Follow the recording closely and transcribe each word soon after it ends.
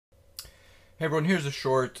Hey everyone, here's a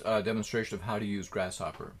short demonstration of how to use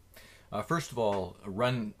Grasshopper. First of all,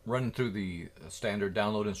 run through the standard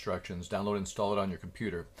download instructions, download and install it on your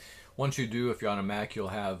computer. Once you do, if you're on a Mac, you'll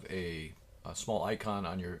have a small icon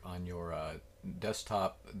on your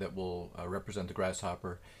desktop that will represent the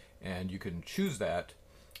Grasshopper, and you can choose that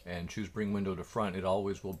and choose bring window to front. It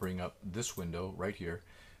always will bring up this window right here,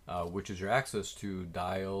 which is your access to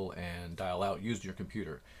dial and dial out using your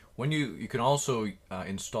computer. When you can also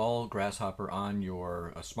install Grasshopper on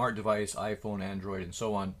your smart device, iPhone, Android, and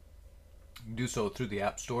so on. You can do so through the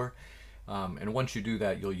App Store. And once you do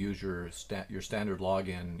that, you'll use your standard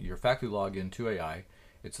login, your factory login to AI.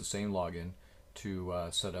 It's the same login to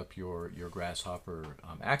set up your Grasshopper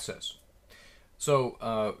access.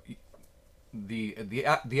 So the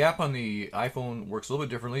app on the iPhone works a little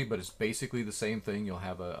bit differently, but it's basically the same thing. You'll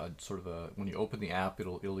have a sort of a, when you open the app,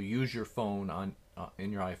 it'll use your phone on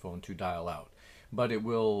in your iPhone to dial out, but it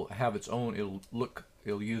will have its own.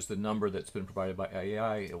 It'll use the number that's been provided by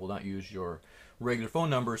AI. It will not use your regular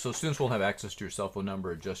phone number, so students won't have access to your cell phone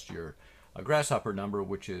number, just your Grasshopper number,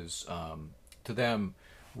 which is to them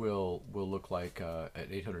will look like an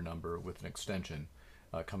 800 number with an extension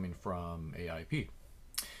coming from AIP.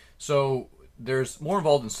 So there's more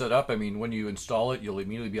involved in setup. I mean, when you install it, you'll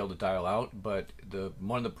immediately be able to dial out, but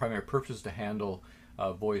one of the primary purposes is to handle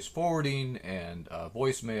voice forwarding and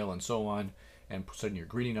voicemail and so on, and setting your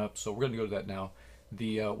greeting up. So we're going to go to that now.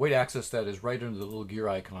 The way to access that is right under the little gear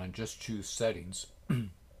icon. Just choose settings.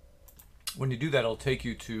 When you do that, it'll take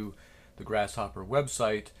you to the Grasshopper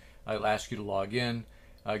website. It'll ask you to log in.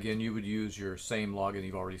 Again, you would use your same login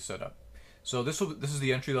you've already set up. So this is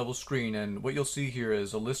the entry-level screen, and what you'll see here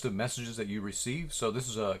is a list of messages that you receive. So this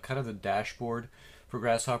is a kind of the dashboard for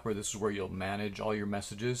Grasshopper. This is where you'll manage all your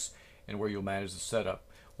messages and where you'll manage the setup.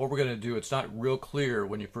 What we're going to do, it's not real clear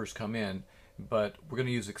when you first come in, but we're going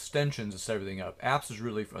to use extensions to set everything up. Apps is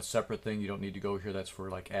really a separate thing. You don't need to go here. That's for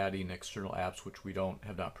like adding external apps, which we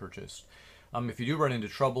have not purchased. If you do run into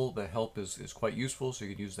trouble, the help is quite useful, so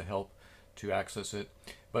you can use the help to access it.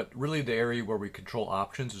 But really the area where we control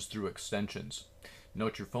options is through extensions.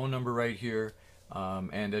 Note your phone number right here,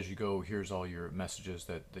 and as you go, here's all your messages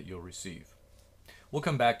that you'll receive. We'll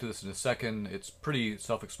come back to this in a second. It's pretty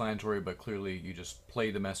self-explanatory, but clearly you just play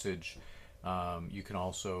the message. You can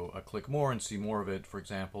also click more and see more of it. For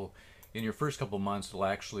example, in your first couple months, it'll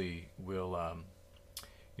actually will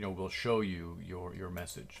show you your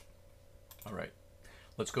message. All right,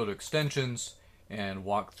 let's go to extensions and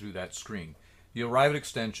walk through that screen. You arrive at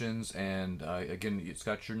extensions, and again, it's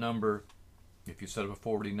got your number. If you set up a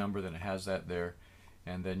forwarding number, then it has that there,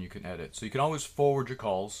 and then you can edit. So you can always forward your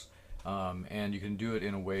calls, and you can do it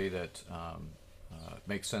in a way that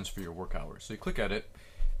makes sense for your work hours. So you click edit,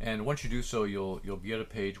 and once you do so, you'll be at a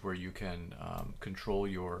page where you can control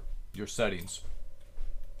your settings.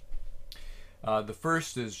 The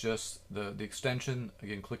first is just the extension.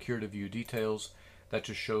 Again, click here to view details. That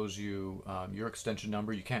just shows you your extension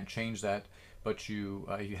number. You can't change that, but you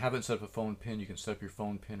haven't set up a phone pin, you can set up your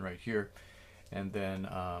phone pin right here. And then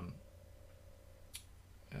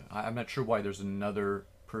I'm not sure why there's another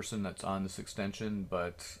person that's on this extension,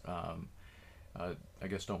 but I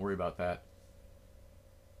guess don't worry about that.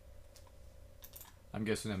 I'm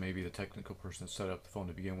guessing that maybe the technical person that set up the phone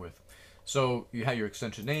to begin with. So you have your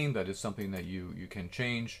extension name. That is something that you can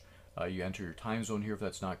change. You enter your time zone here if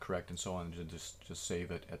that's not correct, and so on, and just save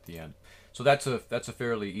it at the end. So that's a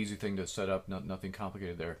fairly easy thing to set up. Nothing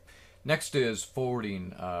complicated there. Next is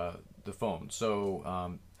forwarding the phone.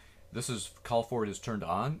 So this is call forward is turned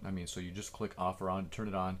on. I mean, so you just click off or on to turn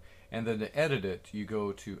it on, and then to edit it, you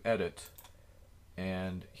go to edit,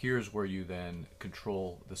 and here's where you then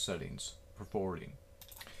control the settings for forwarding.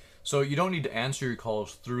 So you don't need to answer your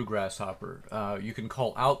calls through Grasshopper. You can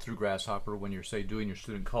call out through Grasshopper when you're, say, doing your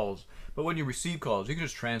student calls. But when you receive calls, you can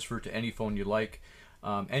just transfer to any phone you like,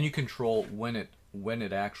 and you control when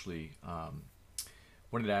it actually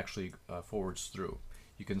forwards through.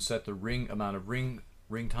 You can set the amount of ring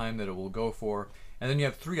time that it will go for, and then you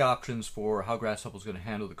have three options for how Grasshopper is going to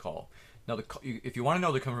handle the call. Now, if you want to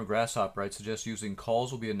know they're coming from Grasshopper, I'd suggest using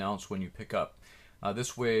calls will be announced when you pick up.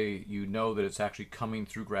 This way you know that it's actually coming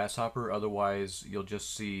through Grasshopper. Otherwise, you'll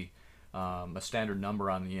just see a standard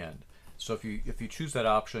number on the end. So if you choose that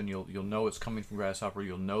option, you'll know it's coming from Grasshopper.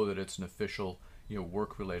 You'll know that it's an official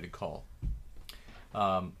work-related call.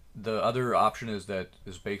 The other option is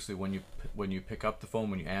basically when you pick up the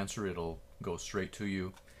phone, when you answer, it'll go straight to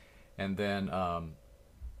you. And then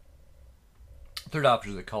third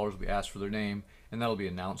option is that callers will be asked for their name, and that'll be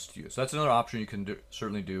announced to you. So that's another option you can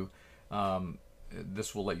certainly do.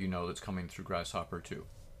 This will let you know that's coming through Grasshopper too.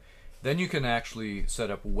 Then you can actually set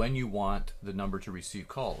up when you want the number to receive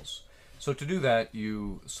calls. So to do that,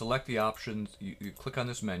 you select the options, you click on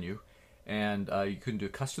this menu, and you can do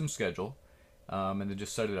custom schedule, and then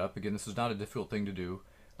just set it up. Again, this is not a difficult thing to do.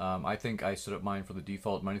 I think I set up mine for the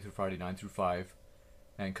default Monday through Friday, 9 through 5,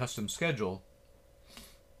 and custom schedule.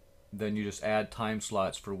 Then you just add time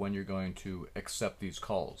slots for when you're going to accept these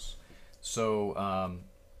calls. So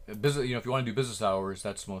business, if you want to do business hours,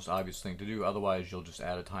 that's the most obvious thing to do. Otherwise, you'll just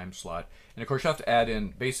add a time slot. And of course, you have to add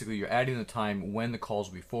in, basically, you're adding the time when the calls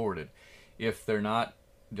will be forwarded. If they're not,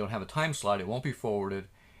 don't have a time slot, it won't be forwarded,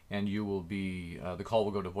 and you will be, the call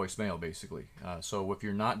will go to voicemail, basically. So if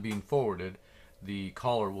you're not being forwarded, the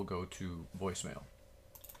caller will go to voicemail.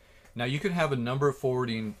 Now, you can have a number of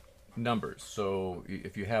forwarding numbers. So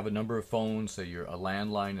if you have a number of phones, say you're a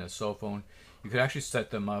landline and a cell phone, you could actually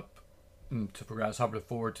set them up for Grasshopper to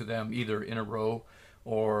forward to them either in a row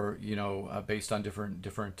or based on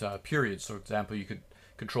different periods. So, for example, you could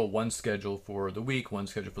control one schedule for the week, one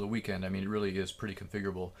schedule for the weekend. I mean, it really is pretty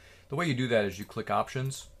configurable. The way you do that is you click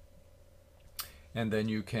Options, and then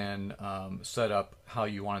you can set up how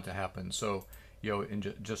you want it to happen. So,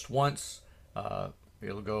 in just once,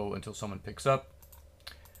 it'll go until someone picks up.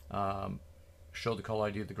 Show the call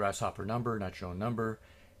ID of the Grasshopper number, not your own number,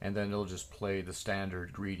 and then it'll just play the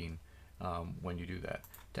standard greeting when you do that.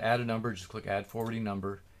 To add a number, just click Add Forwarding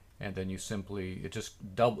Number, and then you simply, it just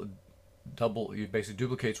it basically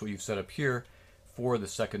duplicates what you've set up here for the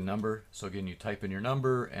second number. So again, you type in your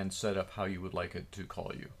number and set up how you would like it to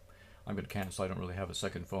call you. I'm going to cancel, I don't really have a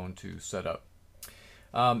second phone to set up.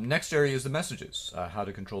 Next area is the messages, how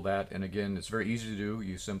to control that. And again, it's very easy to do.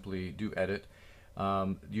 You simply do edit.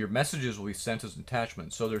 Your messages will be sent as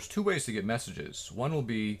attachments. So there's two ways to get messages. One will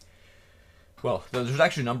be, well, there's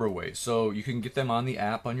actually a number of ways. So you can get them on the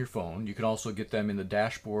app on your phone. You can also get them in the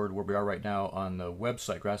dashboard where we are right now on the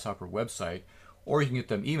website, Grasshopper website, or you can get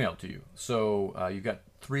them emailed to you. So you've got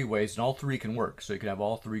three ways, and all three can work. So you can have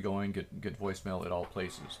all three going, get voicemail at all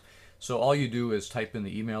places. So all you do is type in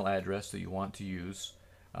the email address that you want to use,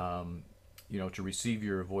 to receive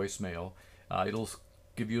your voicemail. It'll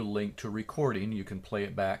give you a link to a recording. You can play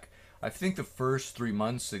it back. I think the first 3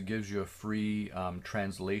 months it gives you a free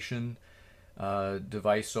translation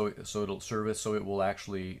device, so it'll service, so it will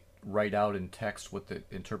actually write out in text what it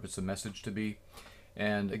interprets the message to be.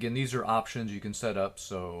 And again, these are options you can set up.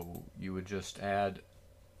 So you would just add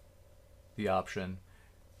the option.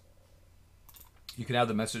 You can have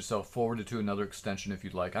the message itself forwarded to another extension if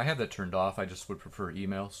you'd like. I have that turned off. I just would prefer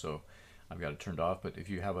email, so I've got it turned off. But if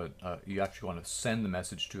you have you actually want to send the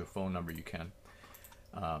message to a phone number, you can.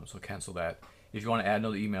 So cancel that. If you want to add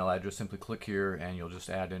another email address, simply click here and you'll just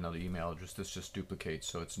add another email address. This just duplicates,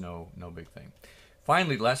 so it's no big thing.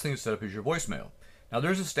 Finally, the last thing to set up is your voicemail. Now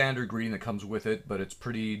there's a standard greeting that comes with it, but it's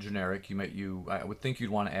pretty generic. I would think you'd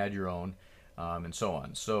want to add your own, and so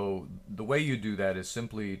on. So the way you do that is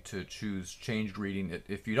simply to choose change greeting.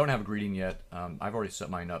 If you don't have a greeting yet, I've already set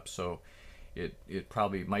mine up, so it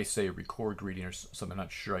probably might say record greeting or something. I'm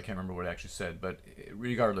not sure. I can't remember what it actually said, but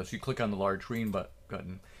regardless, you click on the large green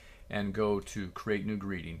button and go to create new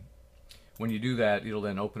greeting. When you do that, it'll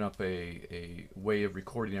then open up a way of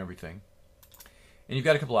recording everything. And you've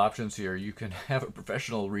got a couple options here. You can have a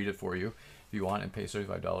professional read it for you if you want and pay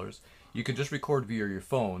 $35. You can just record via your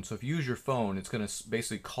phone. So if you use your phone, it's going to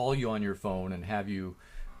basically call you on your phone and have you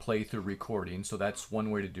play through recording. So that's one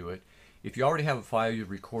way to do it. If you already have a file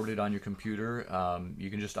you've recorded on your computer, you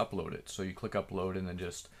can just upload it. So you click upload and then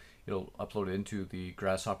it'll upload it into the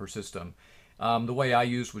Grasshopper system. The way I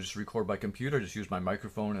used was just record by computer. I just used my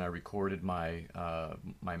microphone and I recorded my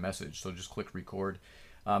my message. So just click record.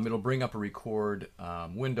 It'll bring up a record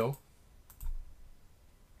window,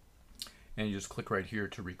 and you just click right here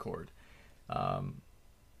to record. So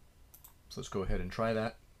let's go ahead and try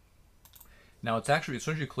that. Now it's actually, as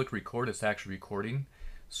soon as you click record, it's actually recording.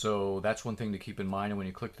 So that's one thing to keep in mind. And when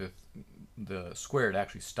you click the square, it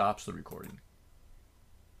actually stops the recording.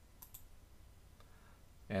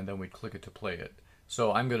 And then we click it to play it.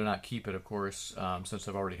 So I'm going to not keep it, of course, since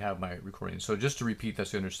I've already have my recording. So just to repeat that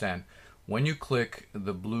so you understand, when you click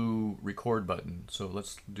the blue record button, so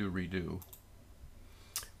let's do redo.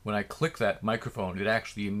 When I click that microphone, it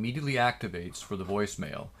actually immediately activates for the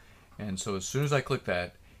voicemail. And so as soon as I click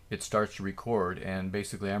that, it starts to record, and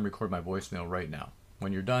basically I'm recording my voicemail right now.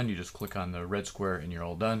 When you're done, you just click on the red square and you're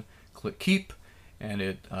all done. Click keep, and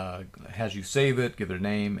it has you save it, give it a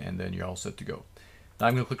name, and then you're all set to go. Now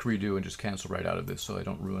I'm going to click redo and just cancel right out of this so I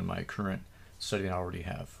don't ruin my current setting I already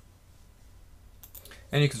have.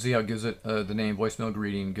 And you can see how it gives it the name, voicemail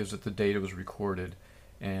greeting, gives it the date it was recorded,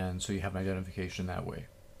 and so you have an identification that way.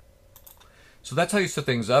 So that's how you set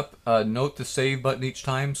things up. Note the save button each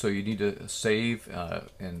time. So you need to save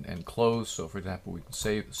and close. So for example, we can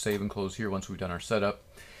save and close here once we've done our setup.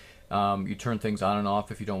 You turn things on and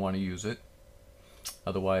off if you don't want to use it.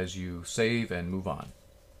 Otherwise, you save and move on.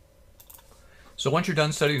 So once you're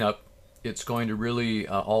done setting up, it's going to really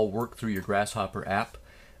all work through your Grasshopper app.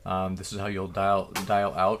 This is how you'll dial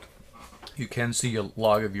out. You can see a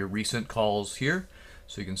log of your recent calls here.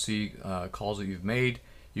 So you can see calls that you've made.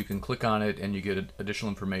 You can click on it and you get additional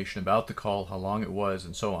information about the call, how long it was,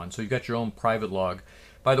 and so on. So you've got your own private log.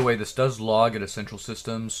 By the way, this does log at a central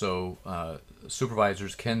system, so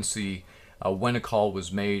supervisors can see when a call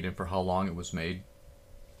was made and for how long it was made.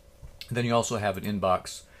 Then you also have an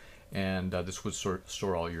inbox, and this would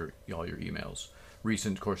store all your emails.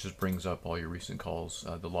 Recent, of course, just brings up all your recent calls,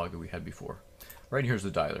 the log that we had before. Right, here's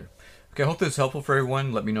the dialer. Okay, I hope this is helpful for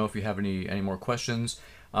everyone. Let me know if you have any more questions.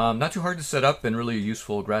 Not too hard to set up and really a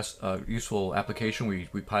useful application.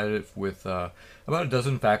 We piloted it with about a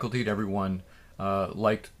dozen faculty, and everyone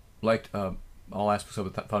liked all aspects of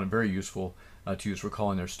it, found it very useful to use for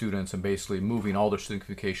calling their students and basically moving all their student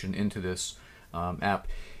communication into this app.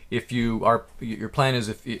 If our plan is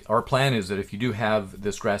that if you do have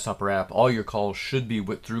this Grasshopper app, all your calls should be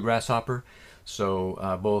through Grasshopper.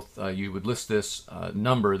 So both you would list this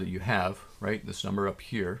number that you have, right? This number up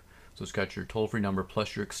here. So it's got your toll-free number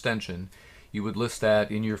plus your extension. You would list that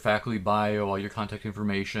in your faculty bio, all your contact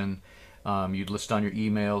information. You'd list on your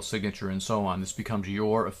email, signature, and so on. This becomes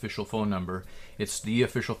your official phone number. It's the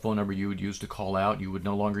official phone number you would use to call out. You would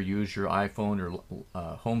no longer use your iPhone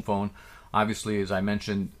or home phone. Obviously, as I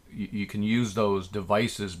mentioned, you can use those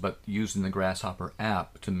devices, but using the Grasshopper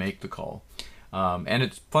app to make the call. And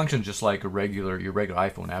it functions just like your regular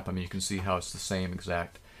iPhone app. I mean, you can see how it's the same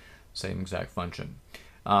exact function.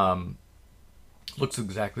 Looks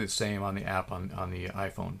exactly the same on the app on the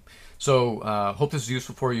iPhone. So hope this is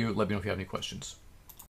useful for you. Let me know if you have any questions.